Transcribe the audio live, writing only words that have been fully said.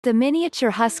The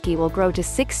Miniature Husky will grow to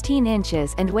 16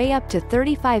 inches and weigh up to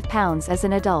 35 pounds as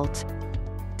an adult.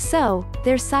 So,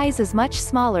 their size is much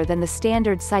smaller than the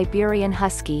standard Siberian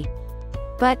Husky.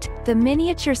 But, the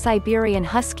Miniature Siberian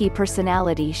Husky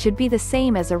personality should be the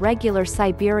same as a regular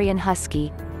Siberian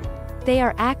Husky. They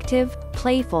are active,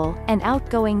 playful, and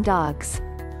outgoing dogs.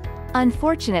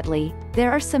 Unfortunately,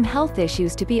 there are some health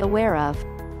issues to be aware of.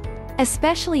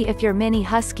 Especially if your Mini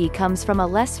Husky comes from a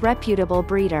less reputable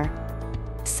breeder.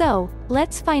 So,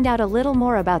 let's find out a little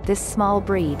more about this small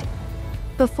breed.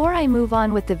 Before I move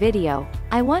on with the video,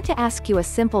 I want to ask you a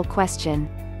simple question.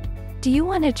 Do you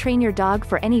want to train your dog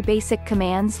for any basic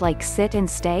commands like sit and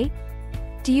stay?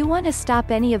 Do you want to stop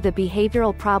any of the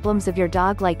behavioral problems of your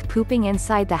dog like pooping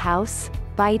inside the house,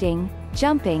 biting,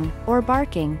 jumping, or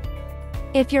barking?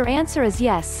 If your answer is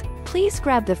yes, please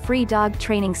grab the free Dog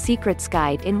Training Secrets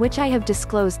Guide in which I have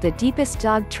disclosed the deepest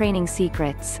dog training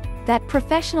secrets that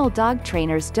professional dog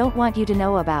trainers don't want you to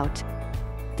know about.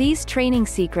 These training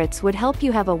secrets would help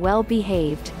you have a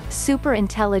well-behaved, super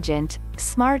intelligent,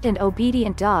 smart and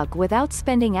obedient dog without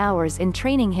spending hours in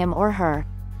training him or her.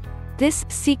 This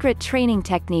Secret Training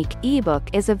Technique ebook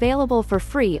is available for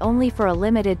free only for a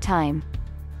limited time.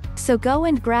 So go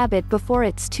and grab it before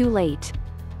it's too late.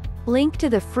 Link to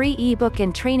the free ebook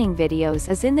and training videos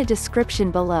is in the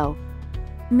description below.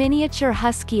 Miniature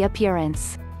Husky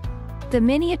appearance. The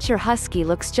Miniature Husky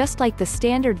looks just like the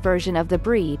standard version of the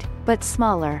breed, but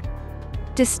smaller.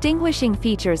 Distinguishing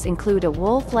features include a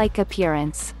wolf-like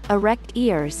appearance, erect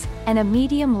ears, and a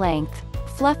medium-length,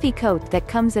 fluffy coat that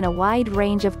comes in a wide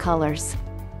range of colors.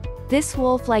 This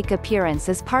wolf-like appearance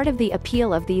is part of the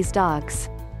appeal of these dogs.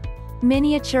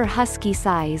 Miniature Husky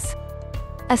size.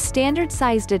 A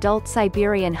standard-sized adult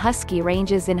Siberian Husky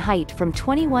ranges in height from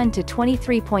 21 to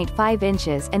 23.5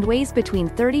 inches and weighs between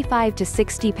 35 to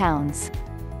 60 pounds.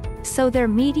 So they're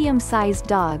medium-sized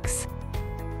dogs.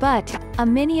 But, a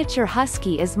Miniature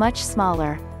Husky is much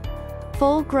smaller.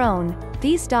 Full-grown,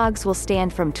 these dogs will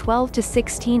stand from 12 to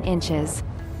 16 inches.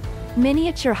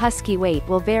 Miniature Husky weight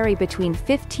will vary between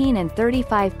 15 and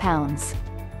 35 pounds.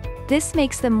 This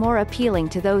makes them more appealing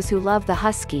to those who love the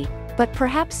Husky, but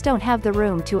perhaps don't have the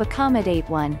room to accommodate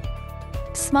one.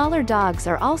 Smaller dogs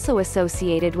are also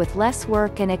associated with less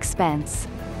work and expense,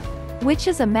 which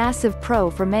is a massive pro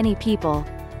for many people.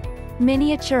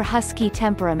 Miniature Husky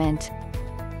temperament.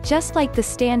 Just like the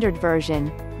standard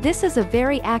version, this is a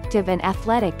very active and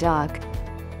athletic dog.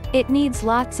 It needs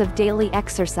lots of daily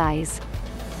exercise.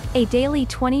 A daily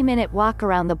 20-minute walk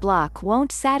around the block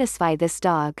won't satisfy this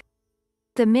dog.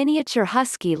 The Miniature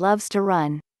Husky loves to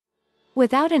run.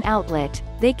 Without an outlet,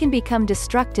 they can become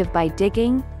destructive by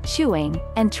digging, chewing,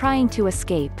 and trying to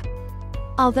escape.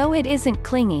 Although it isn't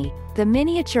clingy, the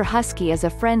Miniature Husky is a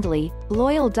friendly,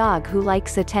 loyal dog who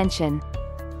likes attention.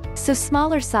 So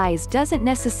smaller size doesn't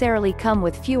necessarily come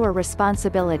with fewer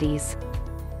responsibilities.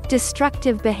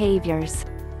 Destructive behaviors.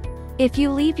 If you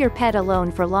leave your pet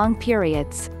alone for long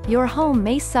periods, your home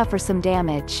may suffer some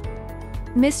damage.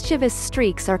 Mischievous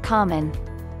streaks are common.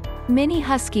 Mini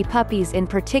Husky puppies in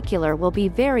particular will be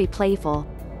very playful.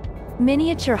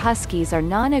 Miniature Huskies are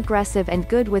non-aggressive and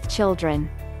good with children.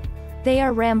 They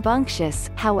are rambunctious,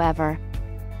 however.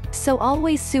 So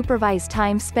always supervise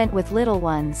time spent with little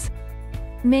ones.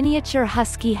 Miniature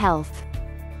Husky health.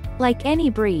 Like any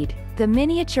breed, the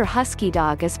Miniature Husky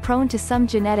dog is prone to some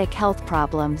genetic health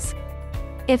problems.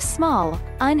 If small,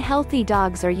 unhealthy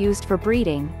dogs are used for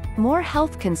breeding, more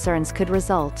health concerns could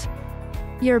result.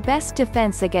 Your best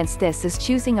defense against this is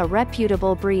choosing a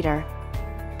reputable breeder.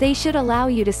 They should allow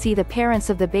you to see the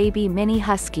parents of the baby Mini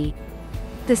Husky.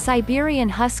 The Siberian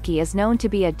Husky is known to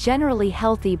be a generally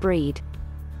healthy breed.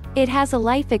 It has a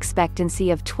life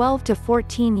expectancy of 12 to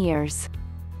 14 years.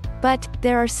 But,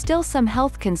 there are still some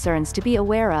health concerns to be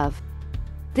aware of.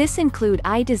 This include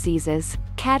eye diseases,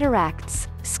 cataracts,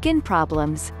 skin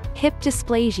problems, hip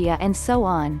dysplasia and so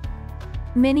on.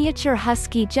 Miniature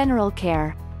Husky general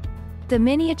care. The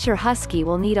Miniature Husky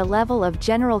will need a level of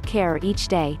general care each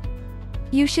day.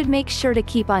 You should make sure to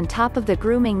keep on top of the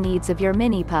grooming needs of your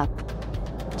mini pup.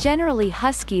 Generally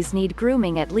Huskies need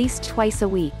grooming at least twice a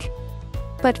week.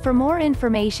 But for more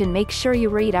information make sure you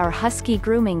read our Husky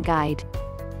Grooming Guide.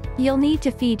 You'll need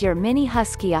to feed your Mini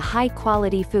Husky a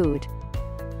high-quality food.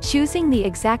 Choosing the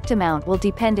exact amount will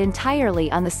depend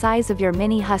entirely on the size of your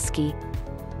Mini Husky.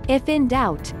 If in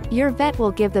doubt, your vet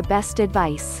will give the best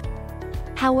advice.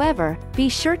 However, be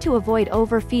sure to avoid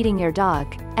overfeeding your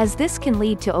dog, as this can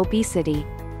lead to obesity.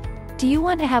 Do you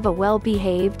want to have a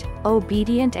well-behaved,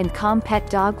 obedient and calm pet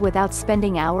dog without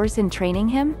spending hours in training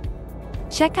him?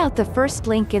 Check out the first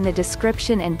link in the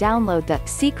description and download the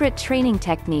Secret Training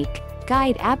Technique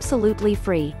guide absolutely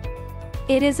free.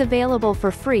 It is available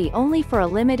for free only for a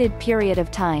limited period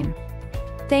of time.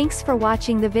 Thanks for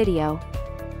watching the video.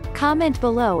 Comment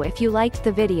below if you liked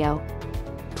the video.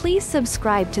 Please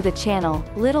subscribe to the channel,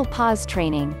 Little Paws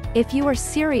Training, if you are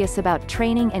serious about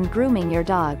training and grooming your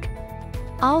dog.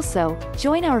 Also,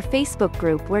 join our Facebook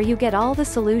group where you get all the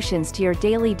solutions to your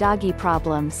daily doggy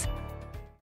problems.